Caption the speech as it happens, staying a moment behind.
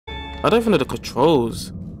I don't even know the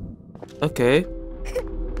controls. Okay.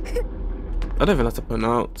 I don't even have to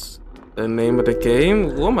pronounce the name of the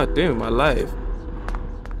game. What am I doing with my life?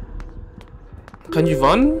 Can you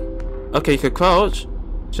run? Okay, you can crouch.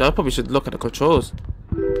 I probably should look at the controls.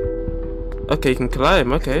 Okay, you can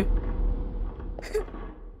climb. Okay.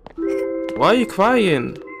 Why are you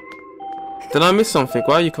crying? Did I miss something?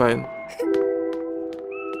 Why are you crying?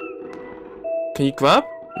 Can you grab?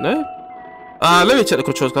 No? Let me check the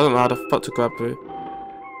controls, 'cause I don't know how the fuck to grab through.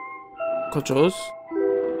 Controls?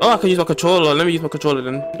 Oh, I can use my controller. Let me use my controller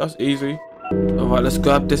then. That's easy. Alright, let's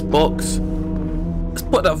grab this box. Let's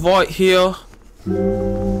put that right here.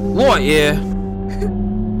 Right here.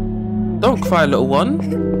 Don't cry, little one.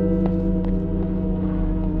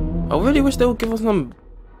 I really wish they would give us some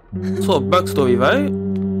sort of backstory, right?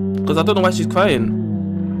 Because I don't know why she's crying.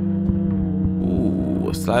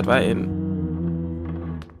 Ooh, slide right in.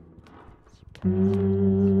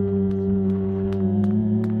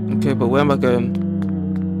 Okay, but where am I going?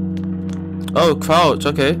 Oh, crouch,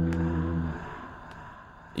 okay.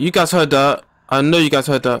 You guys heard that. I know you guys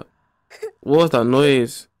heard that. What was that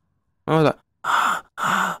noise? I was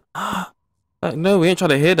like, no, we ain't trying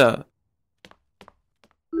to hear that.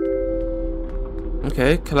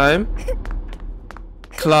 Okay, climb.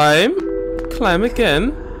 Climb. Climb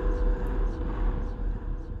again.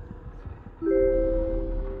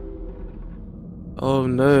 Oh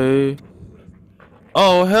no.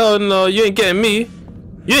 Oh hell no, you ain't getting me.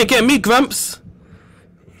 You ain't getting me, Gramps.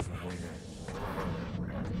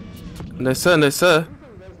 No sir, no sir.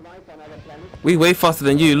 We way faster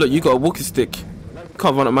than you. Look, you got a walking stick.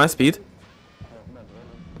 Can't run at my speed.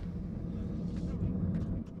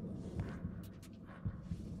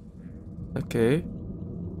 Okay.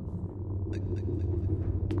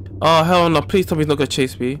 Oh hell no, please tell me he's not gonna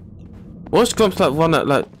chase me. Watch Grumps like run at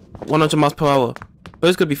like 100 miles per hour. But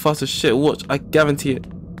it's gonna be fast as shit, watch, I guarantee it.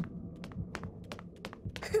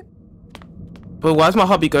 But why is my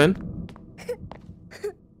heartbeat going?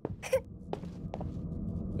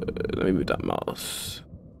 Let me move that mouse.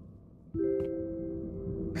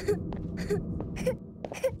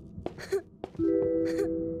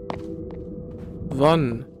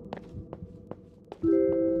 Run.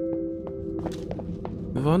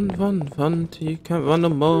 Run, run, run till you can't run no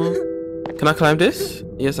more. Can I climb this?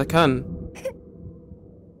 Yes, I can.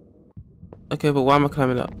 Okay, but why am I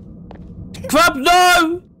climbing up? Crap,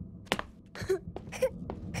 no!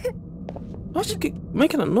 Why'd you keep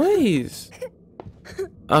making that noise?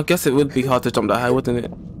 I guess it would be hard to jump that high, wouldn't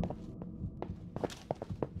it?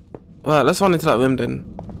 Right, let's run into that room then.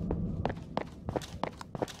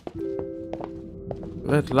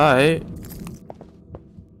 Red light.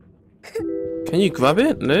 Can you grab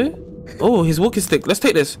it? No? Oh, his walking stick. Let's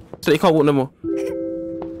take this so that he can't walk no more.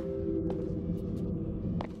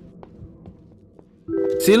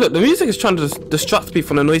 See, look, the music is trying to distract me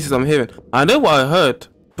from the noises I'm hearing. I know what I heard.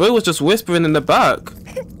 Bro was just whispering in the back.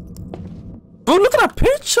 Bro, look at that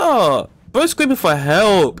picture. Bro's screaming for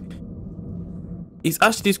help. He's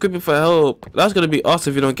actually screaming for help. That's gonna be us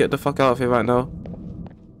if you don't get the fuck out of here right now.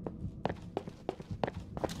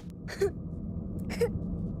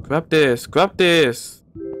 Grab this, grab this.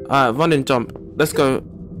 Alright, run and jump. Let's go.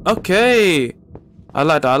 Okay. I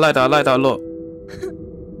like that, I like that, I like that a lot.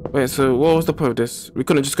 Wait, so what was the point of this? We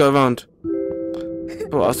couldn't just go around.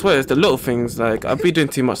 Bro, I swear it's the little things, like, I'll be doing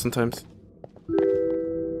too much sometimes.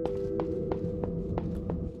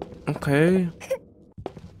 Okay.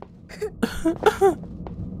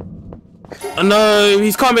 Oh, no,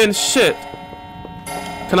 he's coming, shit.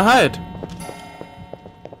 Can I hide?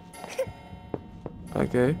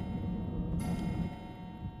 Okay.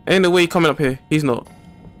 Ain't no way he's coming up here. He's not.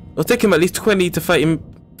 It'll take him at least 20 to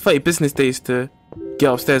 30 business days to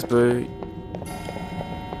get upstairs, bro.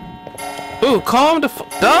 Oh, calm the f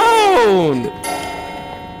down!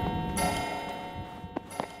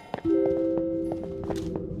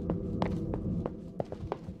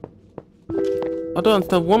 I don't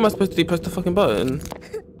understand. What am I supposed to do? Press the fucking button?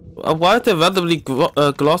 Why is there randomly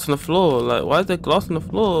glass on the floor? Like, why is there glass on the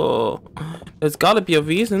floor? There's gotta be a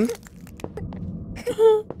reason.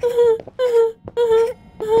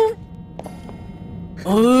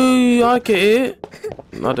 Oh, I get it.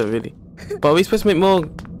 I don't really. But are we supposed to make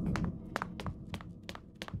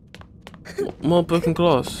more broken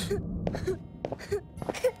glass?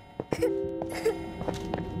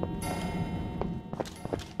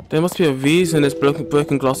 There must be a reason there's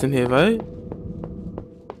broken glass in here, right?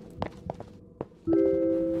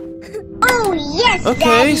 Oh yes. Okay,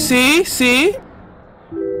 Daddy. see?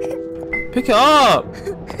 Pick it up.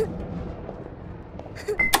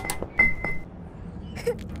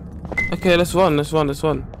 Okay, let's run.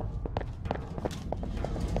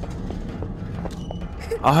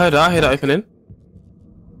 I heard that opening.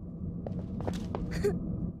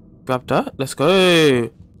 Grab that. Let's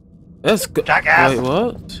go. Let's go. Jackass. Wait,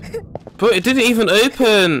 what? Bro, it didn't even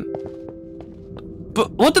open.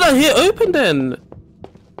 But what did I hear open then?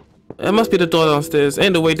 It must be the door downstairs.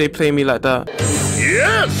 Ain't the way they play me like that.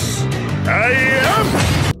 Yes, I am.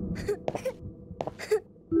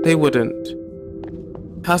 They wouldn't.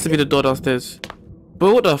 Has to be the door downstairs.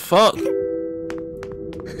 Bro, what the fuck?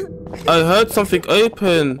 I heard something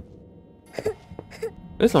open.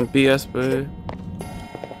 There's some BS, bro.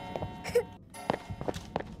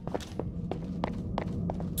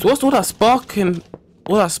 So what's all that sparking?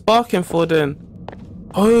 All that sparking for then?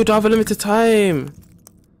 Oh, do I have a limited time?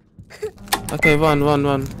 Okay, run.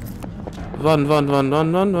 Run.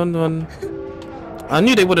 I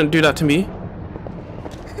knew they wouldn't do that to me.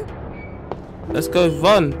 Let's go,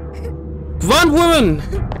 run. Run, woman!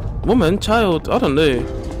 Woman? Child? I don't know.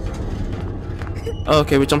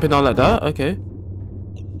 Okay, we're jumping down like that. Okay.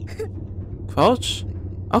 Crouch?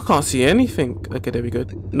 I can't see anything. Okay, there we go.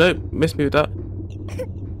 Nope, missed me with that.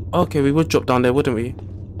 Okay, we would drop down there, wouldn't we?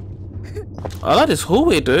 I like this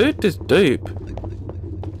hallway, dude. This is dope.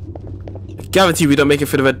 Guarantee we don't make it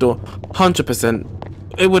through the red door. 100%.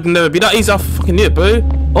 It would never be that easy. I fucking knew it, bro.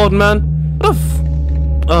 Old man. What the f...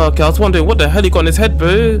 Oh, okay, I was wondering what the hell he got in his head,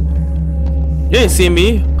 bro. You ain't seen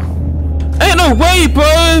me. Ain't no way,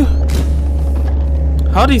 bro.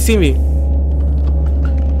 How did he see me?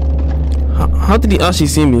 How did he actually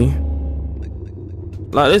see me?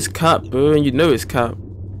 Like, it's cap, bro, and you know it's cap.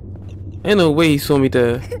 Ain't no way he saw me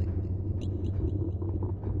there.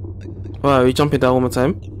 Alright, we jumping down one more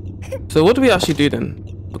time. So what do we actually do then?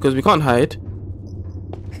 Because we can't hide.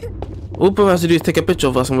 All bro has to do is take a picture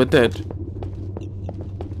of us and we're dead.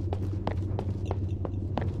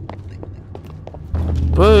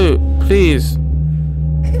 Bro, please.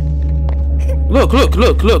 Look.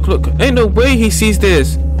 Ain't no way he sees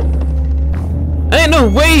this. Ain't no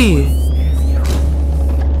way.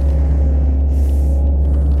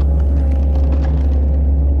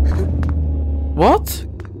 What?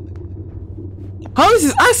 How is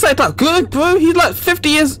his eyesight that good, bro? He's like 50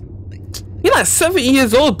 years... He's like 70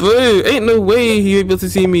 years old, bro. Ain't no way he's able to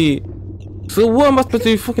see me. So what am I supposed to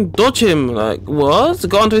do? Fucking dodge him? Like, what?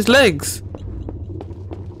 Go onto his legs.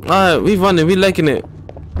 Alright, we running, we legging it.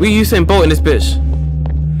 We Usain Bolt in this bitch.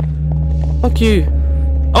 Fuck you.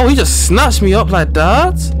 Oh, he just snatched me up like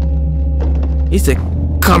that? He said,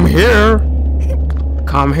 come here.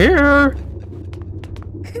 Come here.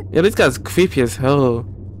 Yeah, this guy's creepy as hell.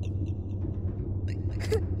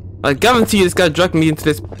 I guarantee you this guy dragged me into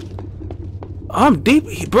this. I'm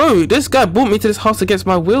deep, bro. This guy brought me to this house against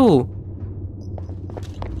my will.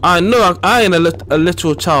 I know I ain't a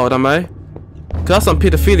literal child, am I? Cause that's some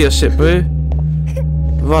pedophilia shit, bro.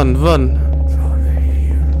 Run.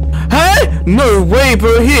 Hey! No way,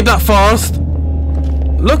 bro. He ain't that fast.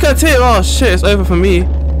 Look at it. Oh shit, it's over for me.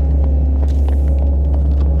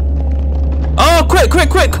 Oh, quick!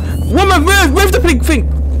 Woman, move the pink thing.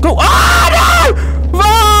 Go! Ah, no!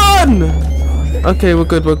 Run! Okay, we're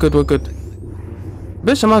good.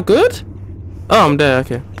 Bitch, am I good? Oh, I'm there.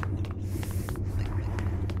 Okay.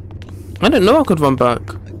 I didn't know I could run back.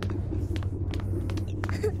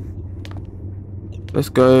 Let's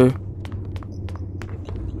go.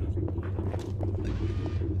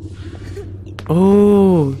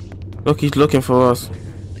 Oh, look, he's looking for us.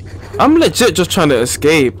 I'm legit just trying to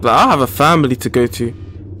escape. Like, I have a family to go to.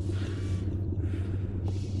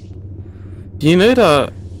 Do you know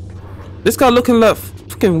that? This guy looking like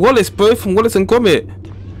fucking Wallace, bro, from Wallace and Gromit.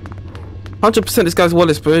 100% this guy's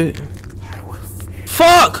Wallace, bro.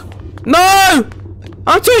 Fuck! No!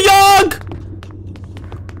 I'm too young!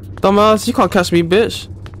 Dumbass, you can't catch me, bitch.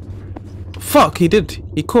 Fuck, he did.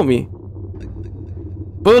 He caught me.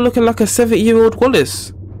 Bro, looking like a 70-year-old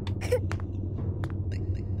Wallace.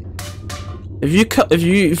 If you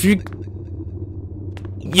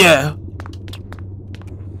yeah.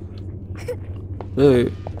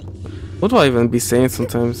 Wait, what do I even be saying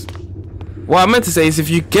sometimes? What I meant to say is,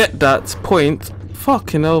 if you get that point,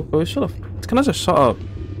 fucking hell, bro, shut up. Can I just shut up?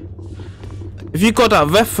 If you got that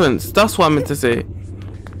reference, that's what I meant to say.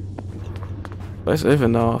 But it's over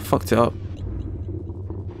now. I fucked it up.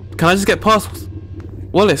 Can I just get past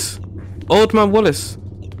Wallace? Old man Wallace.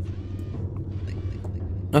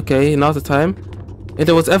 Okay, now's the time. If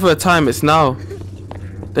there was ever a time, it's now.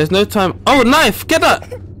 There's no time. Oh, knife! Get that!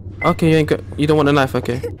 Okay, you don't want a knife,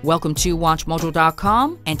 okay. Welcome to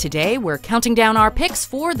WatchMojo.com, and today we're counting down our picks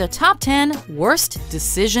for the top 10 worst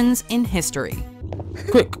decisions in history.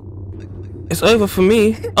 Quick. It's over for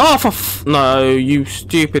me. Oh, no, you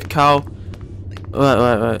stupid cow.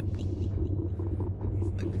 Right.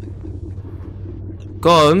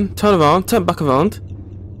 Go on, turn around, turn back around.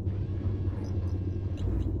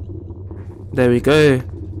 There we go.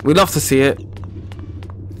 We love to see it.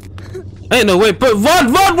 Ain't no way, but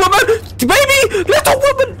run, woman! Baby! Little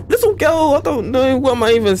woman! Little girl! I don't know what am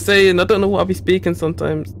I even saying. I don't know what I'll be speaking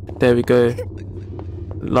sometimes. There we go.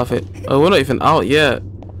 Love it. Oh, we're not even out yet.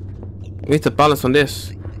 We need to balance on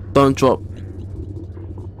this. Don't drop.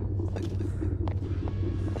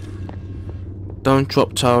 Don't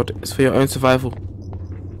drop, child. It's for your own survival.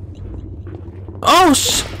 Oh,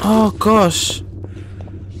 oh, gosh.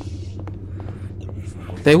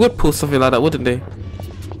 They would pull something like that, wouldn't they?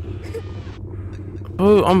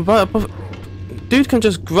 Oh, I'm right above. Dude can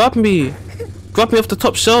just grab me. Grab me off the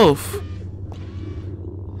top shelf.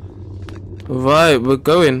 Right, we're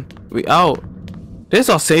going. We out. This is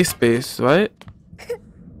our safe space, right?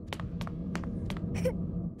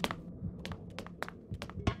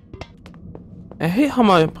 I hate how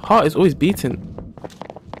my heart is always beating.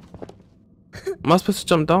 Am I supposed to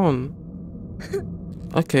jump down?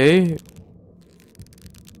 Okay.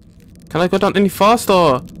 Can I go down any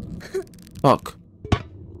faster? Fuck.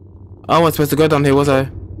 I wasn't supposed to go down here, was I?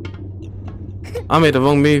 I made the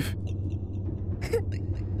wrong move.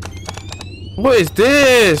 What is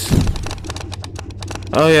this?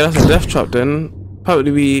 Oh yeah, that's a death trap then.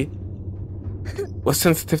 Apparently we were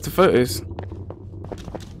sensitive to photos.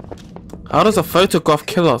 How does a photograph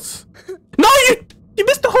kill us? No, you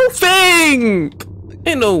missed the whole thing!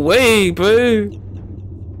 Ain't no way, bro.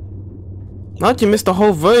 How'd you miss the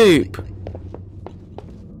whole rope?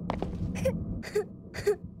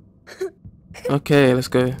 Okay, let's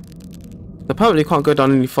go. Apparently can't go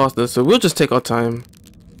down any faster, so we'll just take our time.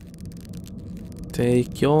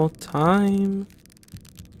 Take your time.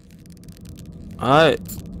 Alright.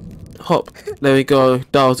 Hop. There we go.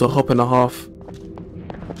 That was a hop and a half.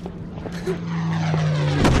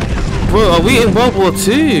 Bro, are we in World War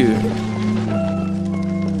II?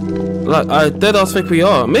 Like, I dead ass think we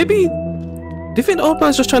are. Maybe. Do you think the old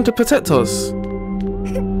man's just trying to protect us?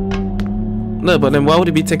 No, but then why would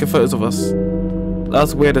he be taking photos of us?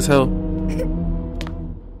 That's weird as hell.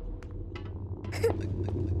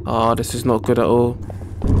 Oh, this is not good at all.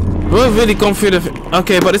 We've really gone through the...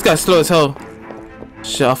 Okay, but this guy's slow as hell.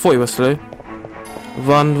 Shit, I thought he was slow.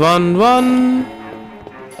 Run, run, run.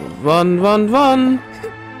 Run, run, run.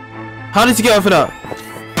 How did he get over that?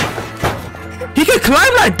 He can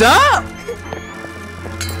climb like that?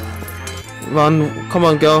 Run, come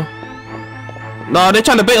on, girl. Nah, they're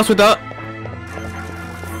trying to bait us with that.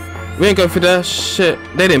 We ain't going through there. Shit,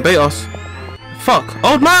 they didn't bait us. Fuck,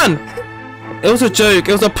 old man. It was a joke.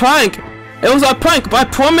 It was a prank. It was a prank, but I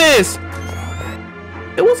promise.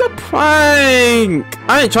 It was a prank.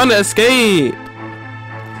 I ain't trying to escape.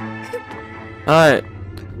 Alright.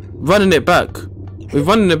 Running it back. We're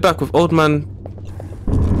running it back with old man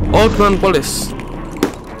Wallace.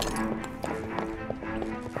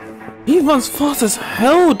 He runs fast as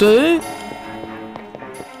hell, dude.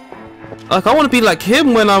 Like, I want to be like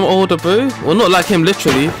him when I'm older, bro. Well, not like him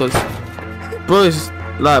literally, because bro is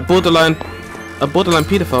like a borderline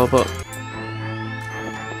pedophile,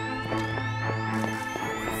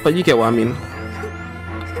 but you get what I mean.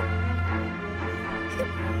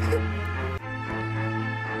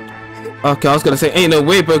 Okay, I was gonna say, ain't no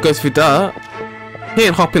way bro goes through that. He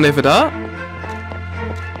ain't hopping over that.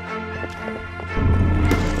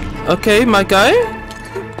 Okay, my guy.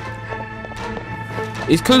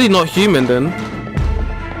 He's clearly not human then.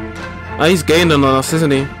 Ah, he's gaining on us,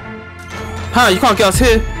 isn't he? Ha, you can't get us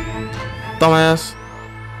here. Dumbass.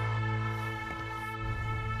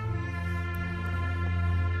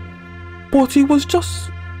 But he was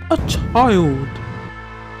just a child.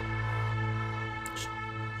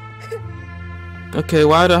 Okay,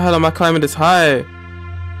 why the hell am I climbing this high?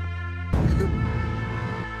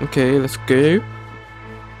 Okay, let's go.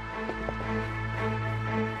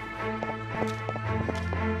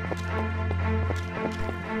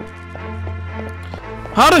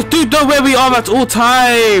 How does dude know where we are at all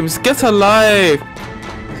times? Get alive.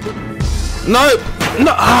 No,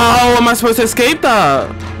 no, how am I supposed to escape that?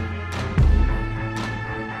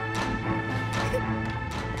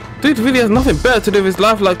 Dude really has nothing better to do with his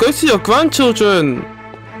life. Like, go see your grandchildren.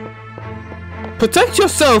 Protect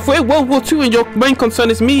yourself. We're World War II and your main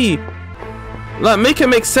concern is me. Like, make it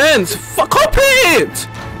make sense. Fuck, hop it!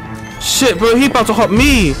 Shit, bro, he about to hop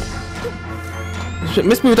me. Shit,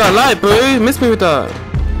 miss me with that light, bro. Miss me with that.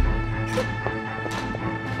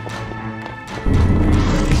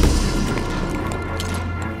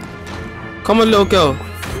 Come on, little girl.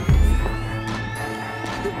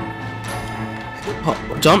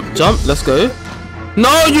 Jump, jump, let's go.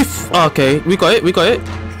 No, you okay, we got it, we got it.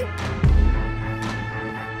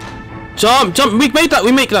 Jump, jump. We made that.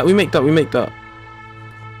 We make that. We make that. We make that.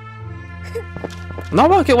 Now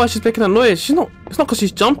I get why she's making a noise. She's not. It's not because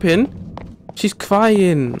she's jumping. She's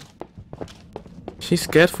crying. She's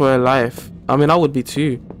scared for her life. I mean, I would be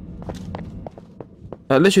too.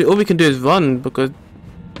 Like, literally, all we can do is run because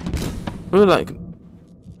we're like,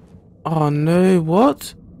 oh no,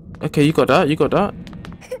 what? Okay, you got that. You got that.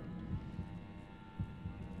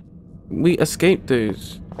 We escaped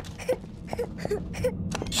those.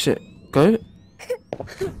 Shit. Go.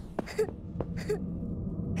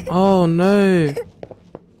 Oh no.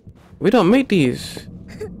 We don't make these.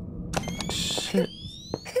 Shit.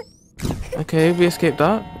 Okay, we escaped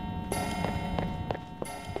that.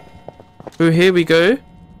 Oh, here we go.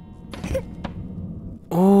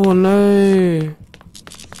 Oh no.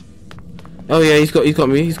 Oh yeah, he's got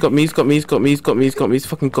me. He's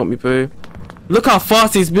fucking got me, bro. Look how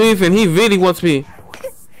fast he's moving. He really wants me.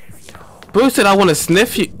 Bro said I want to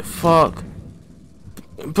sniff you. Fuck.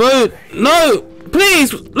 Bro, no.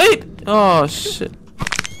 Please. Late. Oh, shit.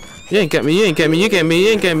 You ain't get me. You ain't get me. You get me.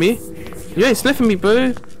 You ain't get me. You ain't sniffing me,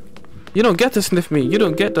 bro. You don't get to sniff me. You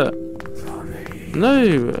don't get that.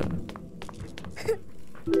 No.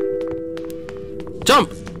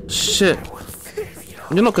 Jump. Shit.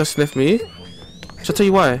 You're not gonna sniff me. Shall I tell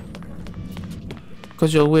you why?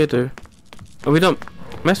 Because you're a weirdo. And we don't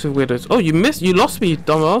mess with weirdos. Oh, you missed. You lost me, you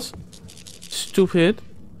dumbass. Stupid.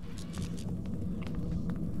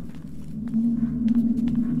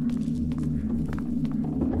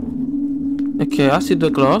 Okay, I see the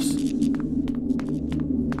glass.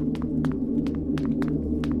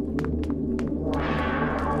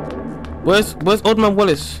 Where's Old Man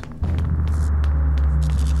Wallace?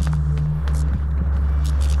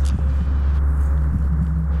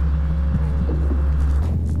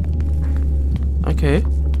 Okay.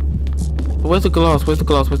 Where's the glass? Where's the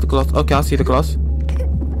glass? Where's the glass? Okay, I see the glass.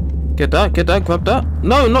 Get that, grab that.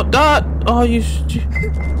 No, not that! Oh, you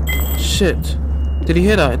shit. Did he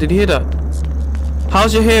hear that? Did he hear that?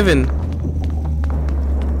 How's your hearing?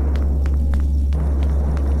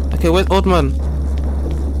 Okay, where's Old Man?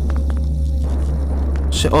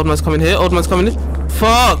 Shit, Old Man's coming here. Old Man's coming in.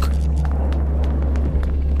 Fuck!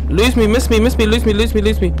 Lose me, miss me, lose me. Lose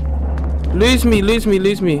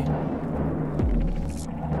me.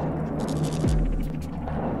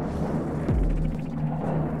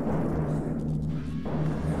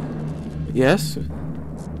 Yes?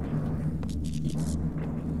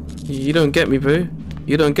 You don't get me, bro.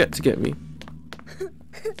 You don't get to get me.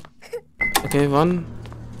 Okay, run.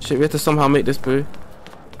 Shit, we have to somehow make this, bro.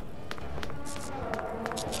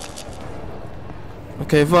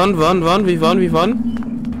 Okay, run. We run.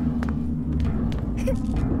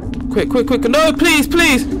 Quick. No, please.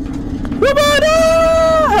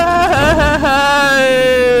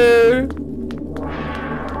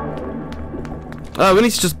 Oh, we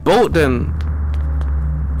need to just bolt then.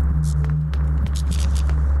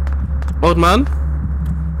 Old man,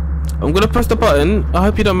 I'm gonna press the button. I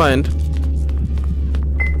hope you don't mind.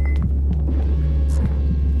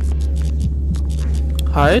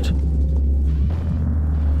 Hide.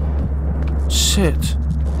 Shit.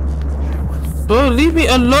 Bro, leave me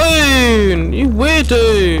alone! You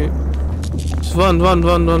weirdo! Just run.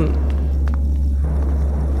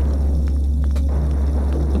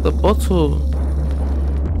 At the bottle.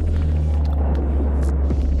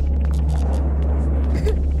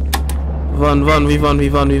 Run, we run.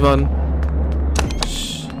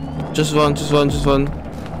 Shh. Just run. Shit.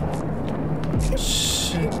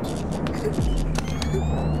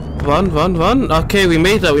 Run. Okay, we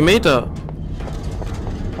made that.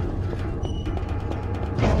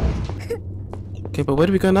 Okay, but where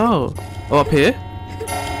do we go now? Oh, up here?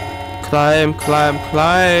 Climb.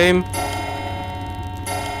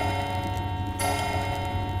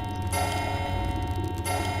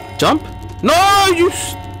 Jump? No, you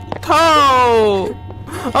cow!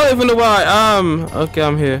 I don't even know where I am. Okay,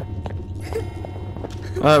 I'm here.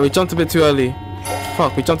 Alright, we jumped a bit too early.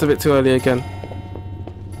 Fuck, we jumped a bit too early again.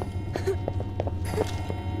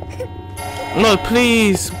 No,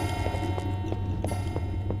 please.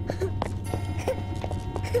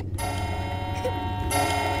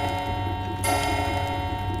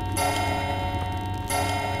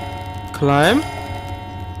 Climb.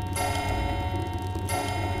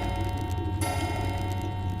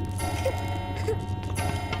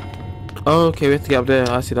 Oh, okay, we have to get up there.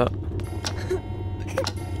 I see that.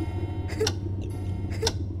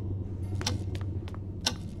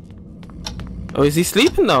 Oh, is he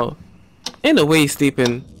sleeping now? Ain't no way he's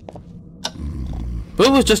sleeping.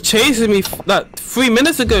 Bro was just chasing me like 3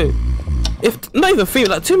 minutes ago. If not even 3,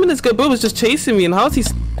 like 2 minutes ago, bro was just chasing me, and how's he?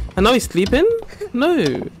 And now he's sleeping?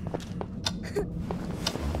 No.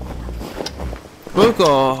 Bro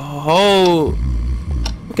got a whole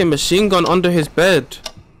fucking machine gun under his bed.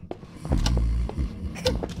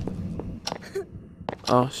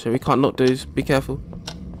 Oh shit, we can't knock those. Be careful.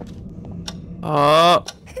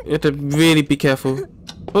 You have to really be careful.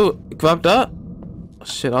 Oh, grab that. Oh,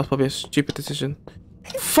 shit, that was probably a stupid decision.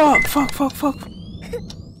 Fuck.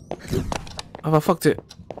 Have I fucked it?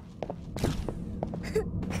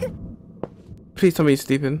 Please tell me he's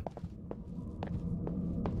sleeping.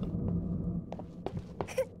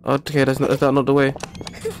 Okay, is that not the way?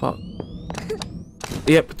 Fuck.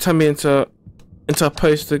 Yep, turn me into a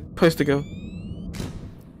poster girl.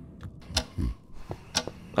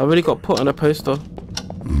 I really got put on a poster.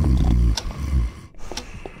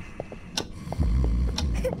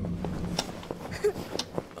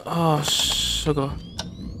 Oh, sugar.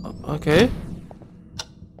 Okay.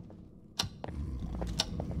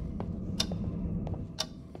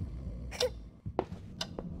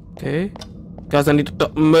 Okay. Guys, I need the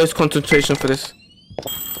most concentration for this.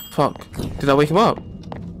 Fuck. Did I wake him up?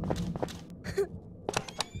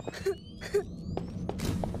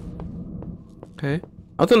 Okay.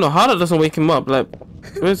 I don't know how that doesn't wake him up. Like,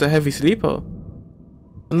 where's a heavy sleeper?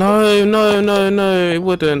 No, it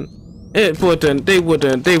wouldn't.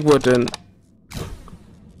 They wouldn't.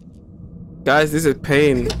 Guys, this is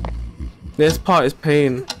pain. This part is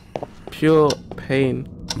pain. Pure pain.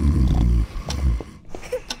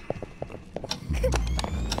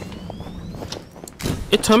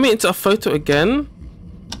 It turned me into a photo again?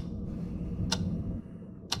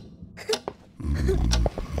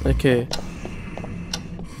 Okay.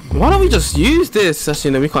 Why don't we just use this?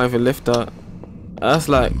 Actually, no, we can't even lift that. That's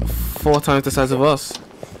like 4 times the size of us.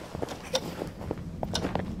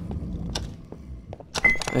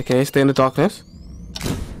 Okay, stay in the darkness.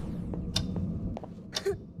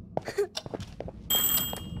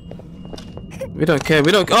 We don't care.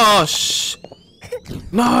 Oh, shh.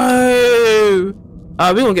 No!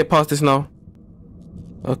 We won't get past this now.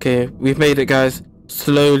 Okay, we've made it, guys.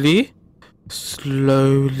 Slowly.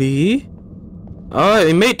 Alright,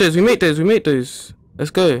 we made those. Let's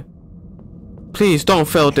go. Please don't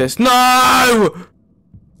fail this. No!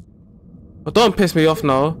 Oh, don't piss me off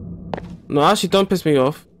now. No, actually, don't piss me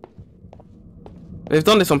off. They've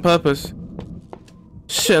done this on purpose.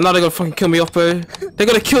 Shit, now they're gonna fucking kill me off, bro. They're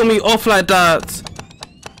gonna kill me off like that.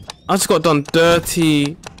 I just got done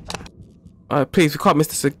dirty. Alright, please, we can't miss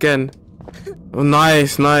this again. Oh,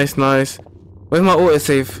 nice. Where's my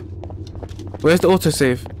autosave? Where's the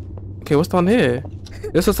autosave? Okay, what's down here?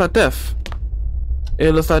 This looks like death.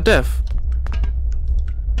 It looks like death.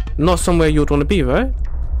 Not somewhere you would want to be, right?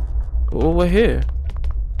 Oh, we're here.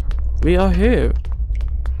 We are here.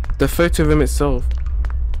 The photo room itself.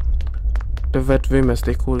 The red room, as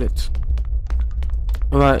they call it.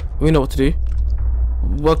 Alright, we know what to do.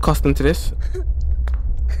 We're accustomed to this.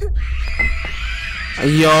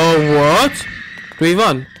 Yo, what? Do we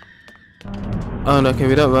run? Oh no, okay,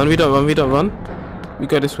 we don't run. We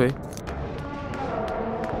go this way.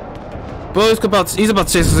 Bro, he's about to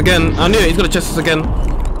chase us again. I knew it, he's gonna chase us again.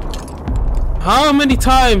 How many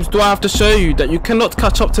times do I have to show you that you cannot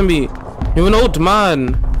catch up to me? You're an old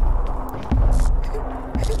man.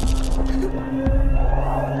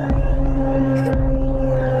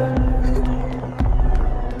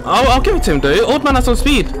 I'll give it to him though. Old man has some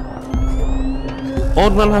speed.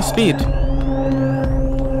 Old man has speed.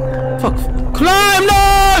 Fuck. Climb!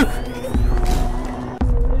 No!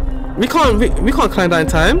 We can't climb that in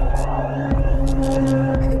time.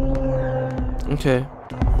 Okay.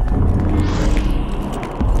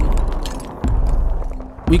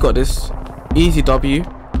 We got this. Easy W.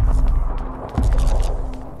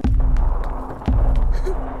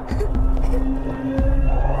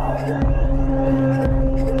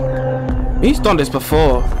 He's done this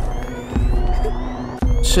before.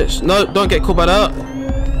 Shit, no, don't get caught by that.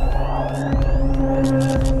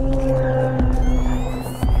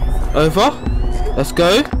 Over. Let's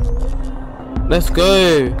go.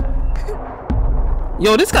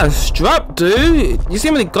 Yo, this guy's strapped, dude. You see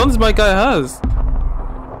how many guns my guy has?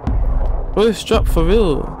 Bro, he's strapped for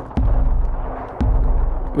real.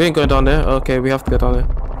 We ain't going down there. Okay, we have to go down there.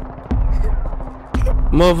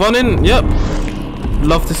 More running. Yep.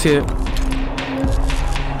 Love to see it.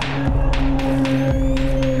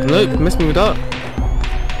 Nope, missed me with that.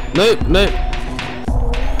 Nope.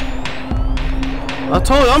 I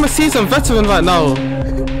told you, I'm a seasoned veteran right now.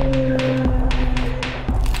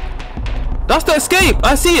 That's the escape.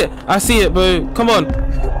 I see it, bro. Come on,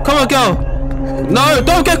 girl. No,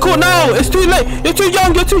 don't get caught now. It's too late. You're too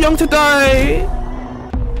young to die.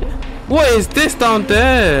 What is this down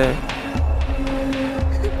there?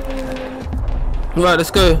 Right,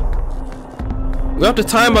 let's go. We have to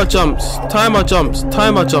time our jumps. Time our jumps.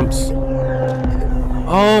 Time our jumps.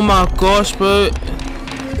 Oh my gosh, bro.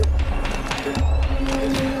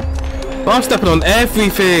 But I'm stepping on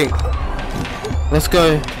everything. Let's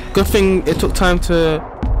go. Good thing it took time to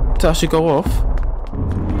actually go off.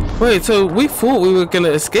 Wait, so we thought we were gonna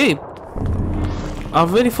escape. I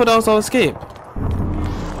really thought that was our escape.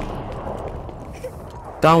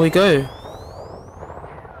 Down we go.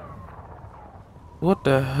 What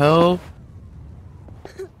the hell?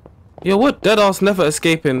 Yo, what dead ass never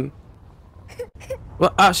escaping? We're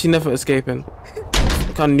actually never escaping.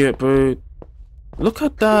 I knew it, bro. Look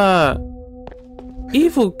at that.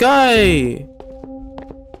 Evil guy.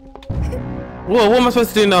 Whoa, what am I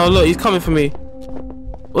supposed to do now? Look, he's coming for me.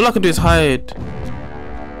 All I can do is hide.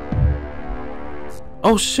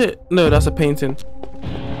 Oh shit. No, that's a painting.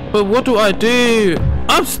 But what do I do?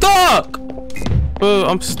 I'm stuck! Bro,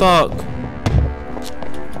 I'm stuck.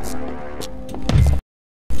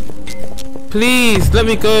 Please, let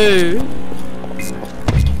me go.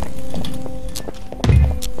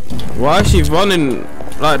 Why is she running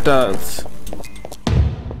like that?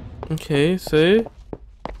 Okay, so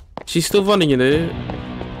she's still running, you know.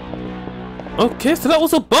 Okay, so that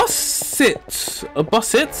was a Obusite. A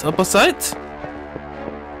Obusite.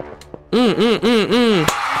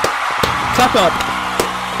 Clap up.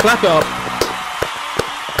 Clap up.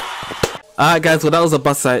 Alright guys, well that was a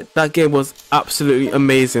Obusite. That game was absolutely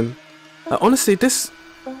amazing. Honestly, this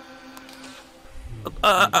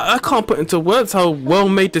I can't put into words how well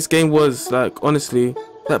made this game was. Like honestly,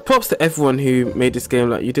 like props to everyone who made this game.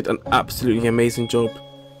 Like you did an absolutely amazing job.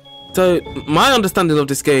 So my understanding of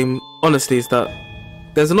this game, honestly, is that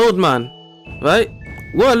there's an old man, right?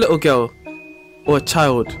 We're a little girl or a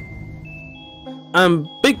child, and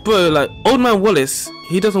big bro, like old man Wallace,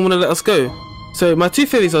 he doesn't want to let us go. So my two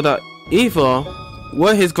theories are that either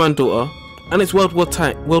we're his granddaughter and it's World War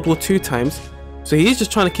II times, so he's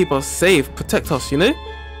just trying to keep us safe, protect us, you know.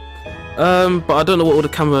 But I don't know what all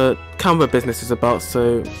the camera business is about.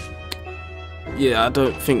 So yeah, I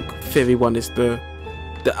don't think theory 1 is the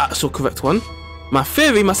actual correct one. My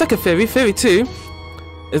second theory, theory 2,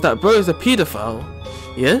 is that bro is a pedophile,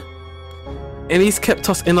 yeah, and he's kept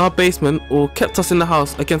us in our basement or kept us in the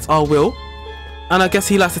house against our will, and I guess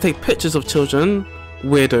he likes to take pictures of children,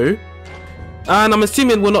 weirdo. And I'm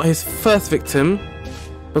assuming we're not his first victim,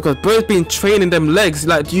 because bro's been training them legs.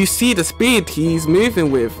 Like, do you see the speed he's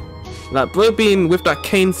moving with? Like, bro been with that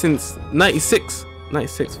cane since 96.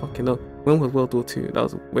 96, fucking hell. When was World War II? That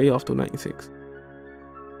was way after 96.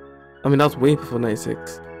 I mean, that was way before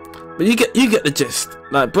 96. But you get the gist.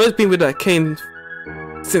 Like, bro's been with that cane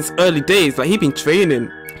since early days. Like, he been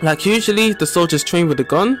training. Like, usually the soldiers train with a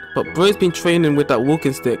gun, but bro's been training with that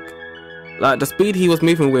walking stick. Like, the speed he was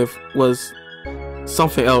moving with was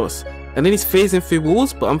something else. And then he's phasing through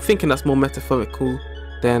walls, but I'm thinking that's more metaphorical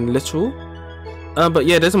than literal. But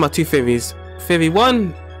yeah, those are my two theories. Theory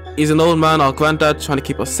 1 is an old man, our granddad, trying to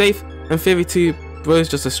keep us safe, and theory 2, bro's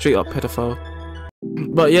just a straight up pedophile.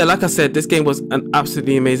 But yeah, like I said, this game was an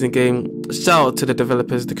absolutely amazing game. Shout out to the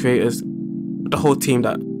developers, the creators, the whole team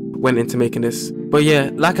that went into making this. But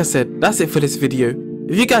yeah, like I said, that's it for this video.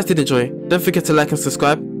 If you guys did enjoy, don't forget to like and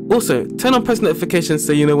subscribe. Also, turn on post notifications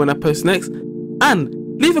so you know when I post next. And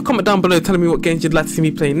leave a comment down below telling me what games you'd like to see me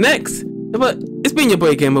play next. But it's been your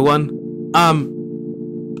boy Gamer1. I'm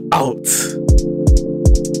out.